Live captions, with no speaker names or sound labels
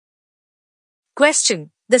Question: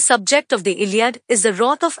 the subject of the Iliad is the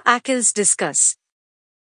wrath of Achilles. Discuss.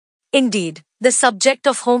 Indeed, the subject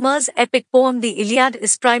of Homer's epic poem the Iliad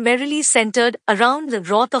is primarily centered around the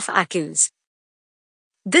wrath of Achilles.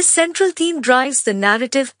 This central theme drives the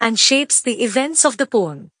narrative and shapes the events of the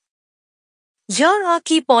poem. Here are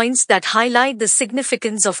key points that highlight the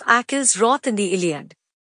significance of Achilles' wrath in the Iliad.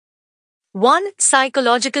 1.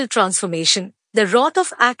 Psychological transformation. The wrath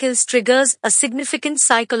of Achilles triggers a significant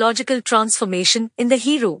psychological transformation in the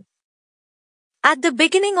hero. At the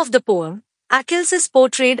beginning of the poem, Achilles is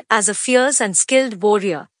portrayed as a fierce and skilled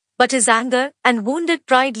warrior, but his anger and wounded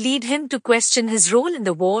pride lead him to question his role in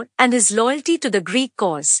the war and his loyalty to the Greek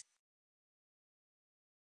cause.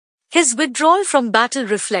 His withdrawal from battle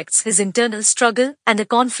reflects his internal struggle and a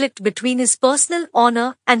conflict between his personal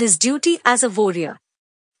honor and his duty as a warrior.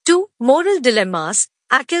 2. Moral dilemmas.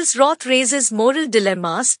 Achilles' wrath raises moral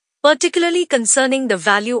dilemmas, particularly concerning the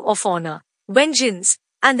value of honor, vengeance,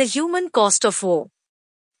 and the human cost of war.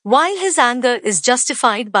 While his anger is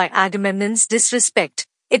justified by Agamemnon's disrespect,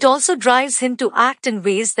 it also drives him to act in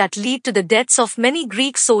ways that lead to the deaths of many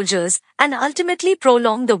Greek soldiers and ultimately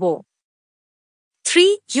prolong the war.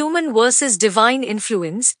 3. Human versus divine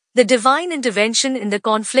influence. The divine intervention in the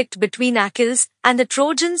conflict between Achilles and the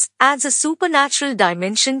Trojans adds a supernatural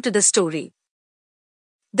dimension to the story.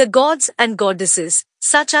 The gods and goddesses,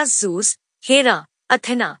 such as Zeus, Hera,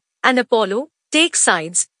 Athena, and Apollo, take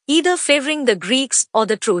sides, either favoring the Greeks or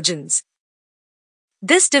the Trojans.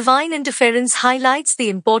 This divine interference highlights the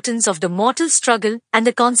importance of the mortal struggle and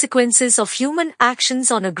the consequences of human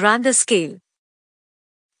actions on a grander scale.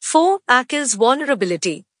 4. Achilles'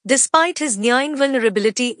 vulnerability. Despite his near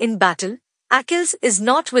invulnerability in battle, Achilles is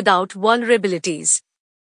not without vulnerabilities.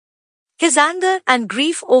 His anger and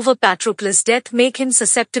grief over Patroclus' death make him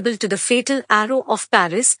susceptible to the fatal arrow of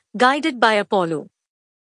Paris, guided by Apollo.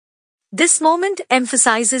 This moment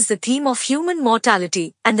emphasizes the theme of human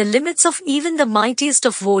mortality and the limits of even the mightiest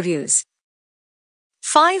of warriors.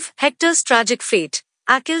 5. Hector's tragic fate.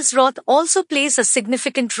 Achilles' wrath also plays a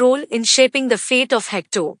significant role in shaping the fate of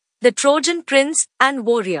Hector, the Trojan prince and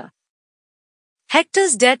warrior.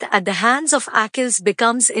 Hector's death at the hands of Achilles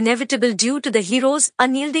becomes inevitable due to the hero's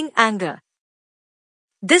unyielding anger.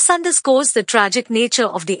 This underscores the tragic nature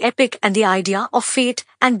of the epic and the idea of fate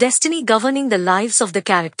and destiny governing the lives of the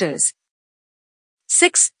characters.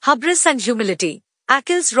 6. Hubris and humility.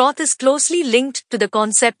 Achilles' wrath is closely linked to the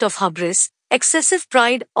concept of hubris, excessive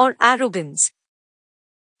pride or arrogance.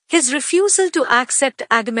 His refusal to accept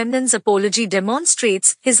Agamemnon's apology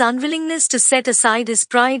demonstrates his unwillingness to set aside his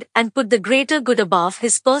pride and put the greater good above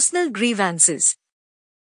his personal grievances.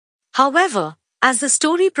 However, as the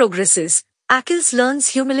story progresses, Achilles learns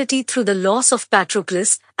humility through the loss of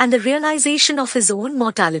Patroclus and the realization of his own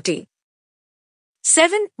mortality.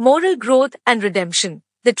 7. Moral growth and redemption.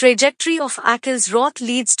 The trajectory of Achilles' wrath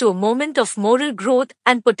leads to a moment of moral growth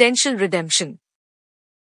and potential redemption.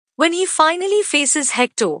 When he finally faces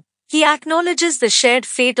Hector, he acknowledges the shared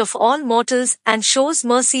fate of all mortals and shows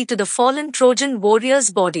mercy to the fallen Trojan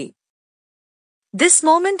warrior's body. This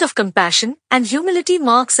moment of compassion and humility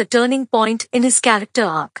marks a turning point in his character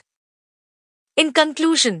arc. In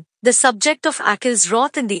conclusion, the subject of Achilles'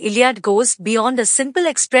 wrath in the Iliad goes beyond a simple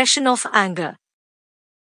expression of anger.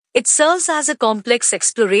 It serves as a complex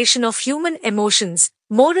exploration of human emotions,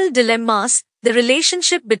 moral dilemmas, the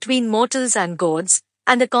relationship between mortals and gods,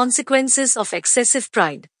 and the consequences of excessive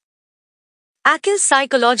pride. Achilles'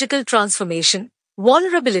 psychological transformation,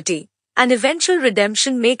 vulnerability, and eventual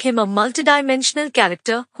redemption make him a multidimensional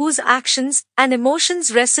character whose actions and emotions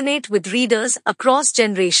resonate with readers across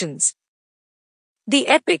generations. The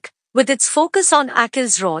epic, with its focus on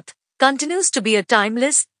Achilles' wrath, continues to be a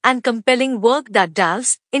timeless and compelling work that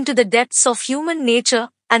delves into the depths of human nature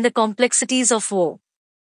and the complexities of war.